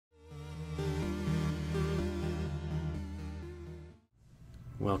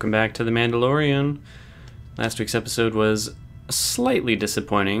Welcome back to The Mandalorian. Last week's episode was slightly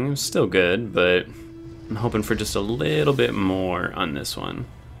disappointing, still good, but I'm hoping for just a little bit more on this one.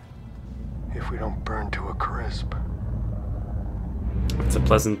 If we don't burn to a crisp. It's a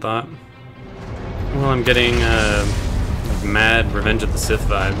pleasant thought. Well, I'm getting mad Revenge of the Sith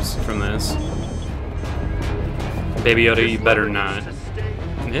vibes from this. Baby Yoda, you better not.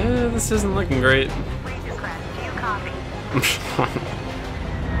 Yeah, this isn't looking great.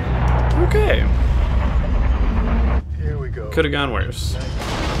 Okay. Here we go. Could have gone worse.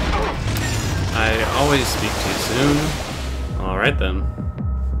 I always speak too soon. Alright then.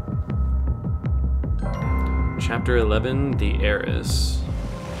 Chapter 11, The Heiress.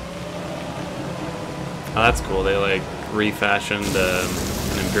 Oh, that's cool. They like refashioned an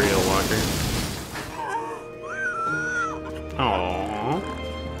Imperial Walker. Aww.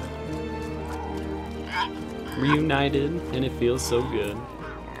 Reunited, and it feels so good.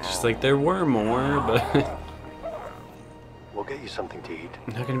 Just like there were more, but we'll get you something to eat.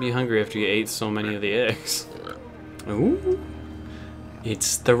 I'm not gonna be hungry after you ate so many of the eggs. Ooh,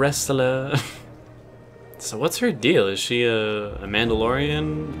 it's the wrestler. So what's her deal? Is she a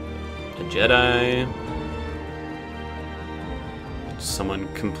Mandalorian? A Jedi?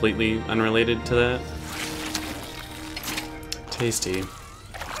 Someone completely unrelated to that? Tasty.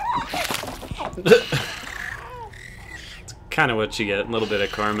 Kind of what you get, a little bit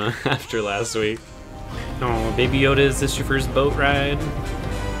of karma after last week. Oh, Baby Yoda, is this your first boat ride?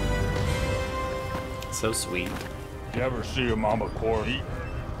 So sweet. You ever see your mama core eat?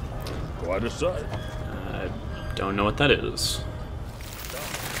 Quite a sight. I don't know what that is.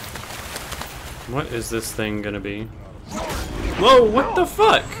 What is this thing gonna be? Whoa, what the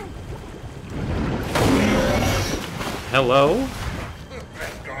fuck? Hello?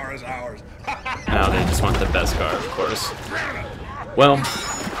 Beskar is ours. Now they just want the Beskar, of course. Well,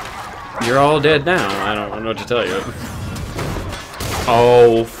 you're all dead now. I don't know what to tell you.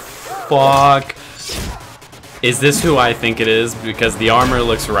 Oh, fuck. Is this who I think it is? Because the armor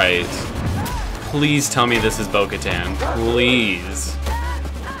looks right. Please tell me this is Bo-Katan. Please.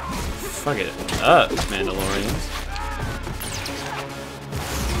 Fuck it up, Mandalorians.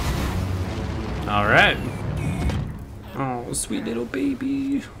 Alright. Oh, sweet little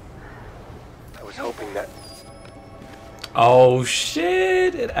baby. I was hoping that. Oh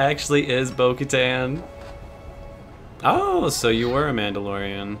shit! It actually is Bo-Katan. Oh, so you were a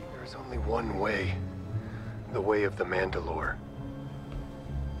Mandalorian. There's only one way. The way of the Mandalore.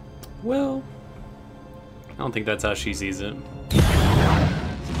 Well, I don't think that's how she sees it.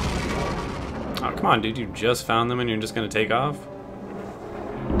 Oh, come on, dude. You just found them and you're just gonna take off?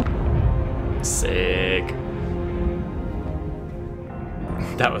 Sick.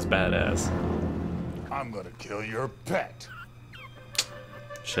 That was badass. I'm gonna kill your pet.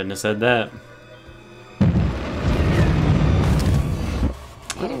 Shouldn't have said that.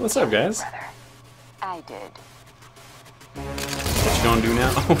 Oh, what's up, guys? I did. What you gonna do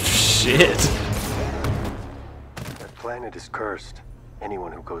now? Oh, shit. That planet is cursed.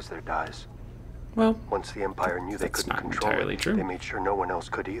 Anyone who goes there dies. Well, Once the Empire knew they that's couldn't not control entirely it, true. they made sure no one else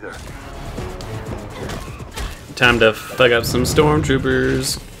could either. Time to fuck up some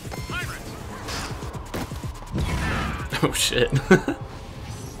stormtroopers. Oh shit.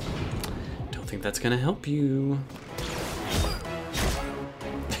 Don't think that's gonna help you.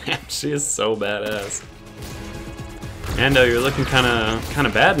 Damn, she is so badass. Mando, you're looking kinda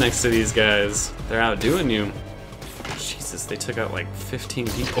bad next to these guys. They're outdoing you. Jesus, they took out like 15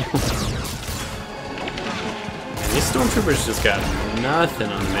 people. Man, these stormtroopers just got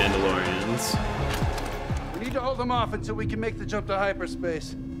nothing on the Mandalorians. We need to hold them off until we can make the jump to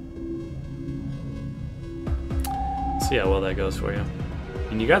hyperspace. See how well that goes for you.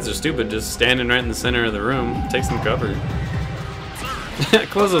 And you guys are stupid just standing right in the center of the room. Take some cover.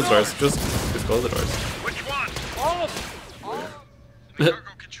 Close those doors. Just close the doors. Which one? All of them. All of the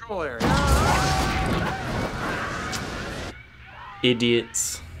cargo control area.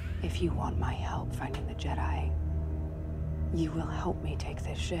 Idiots. If you want my help finding the Jedi, you will help me take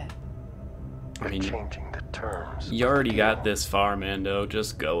this ship. I mean, Changing the terms. you already got this far, Mando.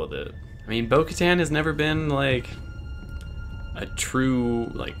 Just go with it. I mean, Bo-Katan has never been, like, a true,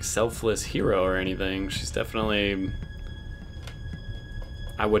 like, selfless hero or anything. She's definitely...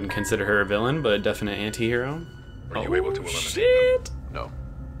 I wouldn't consider her a villain, but a definite anti-hero. Were you able to eliminate shit! them? No.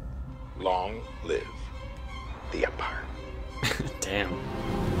 Long live the Empire. Damn.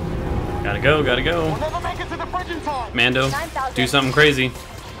 Gotta go, gotta go. We'll never make it to the bridge in time. Mando, do something crazy.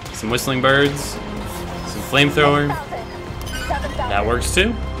 Some whistling birds, some flamethrower. That works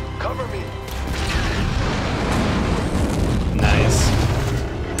too. Cover me. Nice.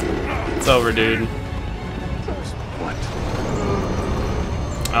 It's over, dude. What?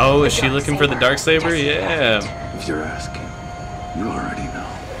 Oh, is she looking for the Darksaber? Yeah. If you're asking, you already know.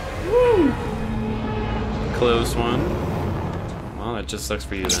 Close one. Well, that just sucks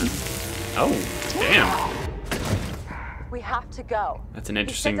for you then. Oh, damn. We have to go. That's an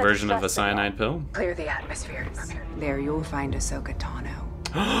interesting version of a cyanide pill. Clear the atmospheres. There you'll find Ahsoka Tano.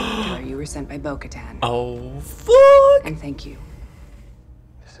 Where you were sent by Bo-Katan. Oh, fuck! And thank you.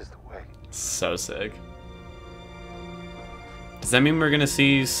 This is the way. So sick. Does that mean we're gonna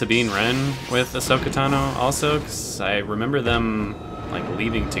see Sabine Wren with Ahsoka Tano also? Because I remember them, like,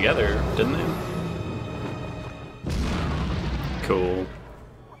 leaving together, didn't they? Cool.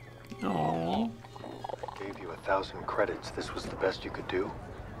 Aww. I gave you 1,000 credits. This was the best you could do?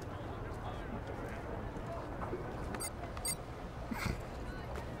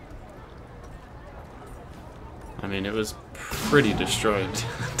 I mean, it was pretty destroyed,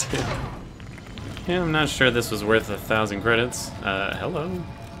 too. Yeah, I'm not sure this was worth 1,000 credits. Hello?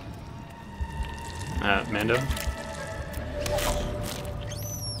 Mando?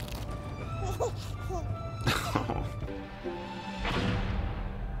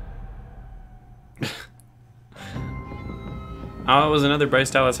 Oh, it was another Bryce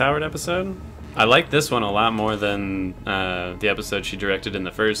Dallas Howard episode? I like this one a lot more than the episode she directed in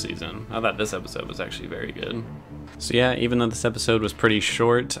the first season. I thought this episode was actually very good. So yeah, even though this episode was pretty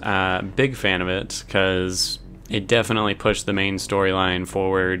short, big fan of it, because it definitely pushed the main storyline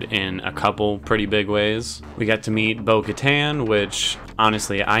forward in a couple pretty big ways. We got to meet Bo-Katan, which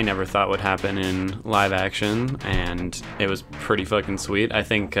honestly I never thought would happen in live action, and it was pretty fucking sweet. I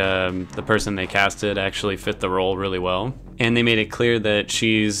think the person they casted actually fit the role really well. And they made it clear that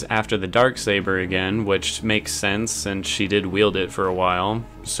she's after the Darksaber again, which makes sense since she did wield it for a while.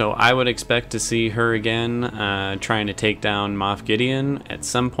 So I would expect to see her again trying to take down Moff Gideon at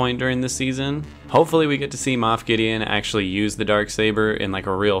some point during this season. Hopefully we get to see Moff Gideon actually use the Darksaber in like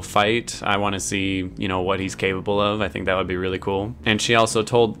a real fight. I want to see, you know, what he's capable of. I think that would be really cool. And she also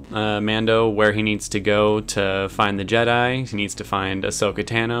told Mando where he needs to go to find the Jedi. He needs to find Ahsoka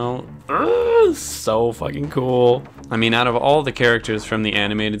Tano. So fucking cool. I mean, out of all the characters from the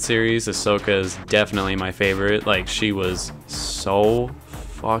animated series, Ahsoka is definitely my favorite. Like, she was so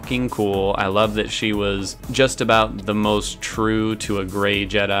fucking cool. I love that she was just about the most true to a gray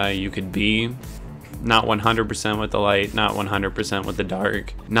Jedi you could be. Not 100% with the light, not 100% with the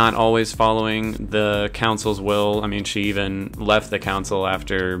dark, not always following the council's will. I mean, she even left the council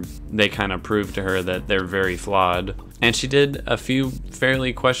after they kind of proved to her that they're very flawed. And she did a few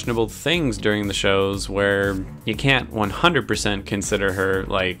fairly questionable things during the shows where you can't 100% consider her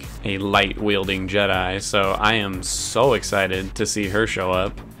like a light-wielding Jedi, so I am so excited to see her show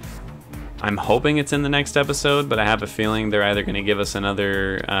up. I'm hoping it's in the next episode, but I have a feeling they're either going to give us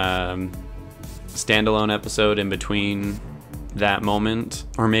another standalone episode in between that moment,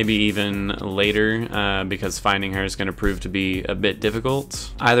 or maybe even later, because finding her is going to prove to be a bit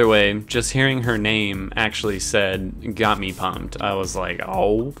difficult. Either way, just hearing her name actually said got me pumped. I was like,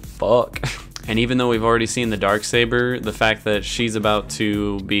 oh fuck. And even though we've already seen the Darksaber, the fact that she's about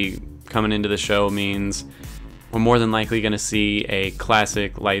to be coming into the show means we're more than likely going to see a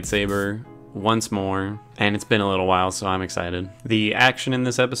classic lightsaber once more, and it's been a little while, so I'm excited. The action in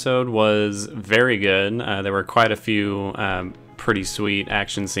this episode was very good. There were quite a few pretty sweet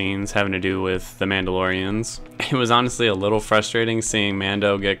action scenes having to do with the Mandalorians. It was honestly a little frustrating seeing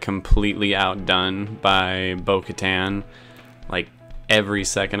Mando get completely outdone by Bo-Katan, like every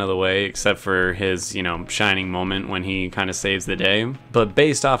second of the way, except for his, you know, shining moment when he kind of saves the day. But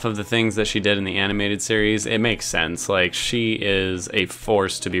based off of the things that she did in the animated series, it makes sense. Like, she is a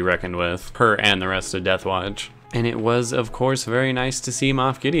force to be reckoned with, her and the rest of Death Watch. And it was, of course, very nice to see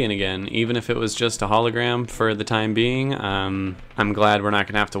Moff Gideon again, even if it was just a hologram for the time being. I'm glad we're not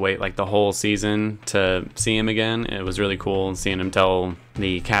going to have to wait like the whole season to see him again. It was really cool seeing him tell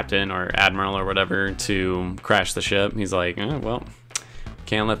the captain or admiral or whatever to crash the ship. He's like, well,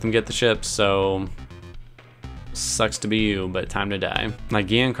 can't let them get the ship, so sucks to be you, but time to die. Like,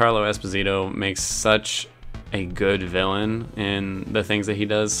 Giancarlo Esposito makes such a good villain in the things that he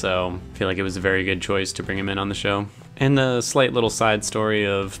does, so I feel like it was a very good choice to bring him in on the show. And the slight little side story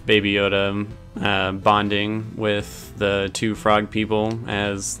of Baby Yoda bonding with the two frog people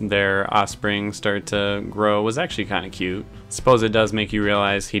as their offspring start to grow was actually kind of cute. I suppose it does make you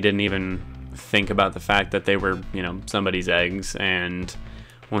realize he didn't even think about the fact that they were, you know, somebody's eggs, and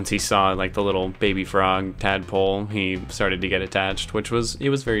once he saw like the little baby frog tadpole, he started to get attached, which was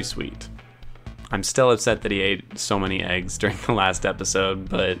very sweet. I'm still upset that he ate so many eggs during the last episode,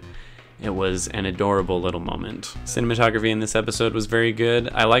 but It was an adorable little moment. Cinematography in this episode was very good.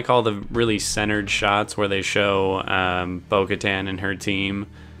 I like all the really centered shots where they show Bo-Katan and her team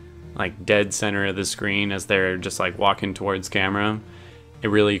like dead center of the screen as they're just like walking towards camera. It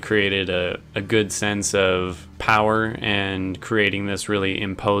really created a good sense of power and creating this really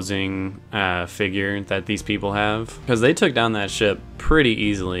imposing figure that these people have. Because they took down that ship pretty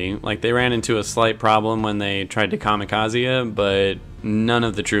easily. Like, they ran into a slight problem when they tried to kamikaze it, but none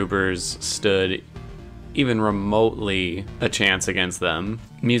of the troopers stood even remotely a chance against them.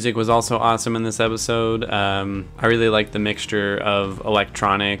 Music was also awesome in this episode. I really liked the mixture of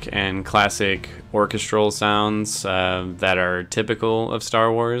electronic and classic orchestral sounds that are typical of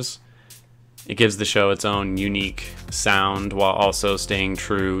Star Wars. It gives the show its own unique sound while also staying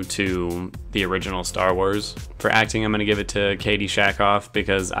true to the original Star Wars. For acting, I'm going to give it to Katie Shakoff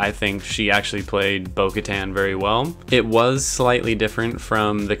because I think she actually played Bo-Katan very well. It was slightly different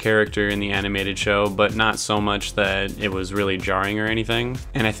from the character in the animated show, but not so much that it was really jarring or anything.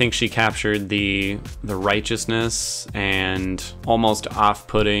 And I think she captured the righteousness and almost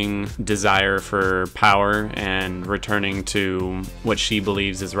off-putting desire for power and returning to what she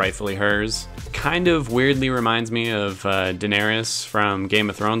believes is rightfully hers. Kind of weirdly reminds me of Daenerys from Game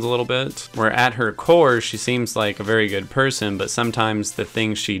of Thrones a little bit, where at her core she seems like a very good person, but sometimes the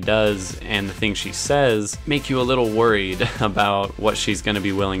things she does and the things she says make you a little worried about what she's going to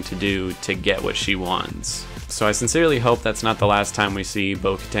be willing to do to get what she wants. So I sincerely hope that's not the last time we see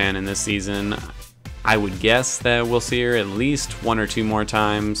Bo-Katan in this season. I would guess that we'll see her at least 1 or 2 more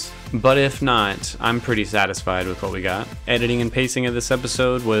times, but if not, I'm pretty satisfied with what we got. Editing and pacing of this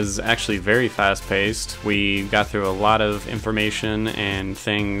episode was actually very fast-paced. We got through a lot of information and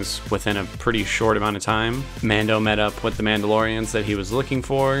things within a pretty short amount of time. Mando met up with the Mandalorians that he was looking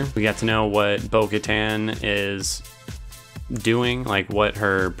for. We got to know what Bo-Katan is doing, like what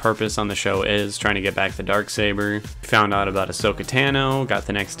her purpose on the show is, trying to get back the Darksaber. Found out about Ahsoka Tano, got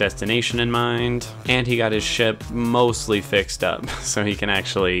the next destination in mind, and he got his ship mostly fixed up so he can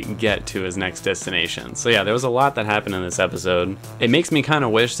actually get to his next destination. So yeah, there was a lot that happened in this episode. It makes me kind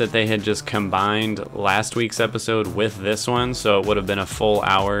of wish that they had just combined last week's episode with this one, so it would have been a full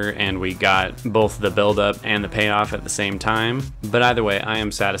hour and we got both the build-up and the payoff at the same time. But either way, I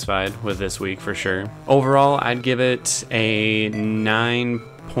am satisfied with this week for sure. Overall, I'd give it a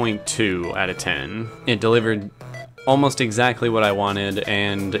 9.2 out of 10. It delivered almost exactly what I wanted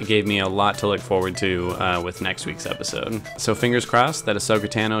and gave me a lot to look forward to with next week's episode. So fingers crossed that Ahsoka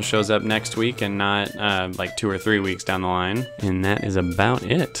Tano shows up next week and not like 2 or 3 weeks down the line. And that is about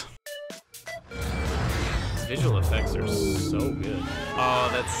it. Visual effects are so good. Oh,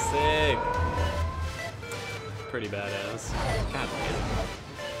 that's sick. Pretty badass. God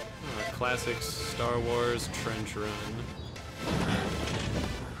damn. Classic Star Wars trench run.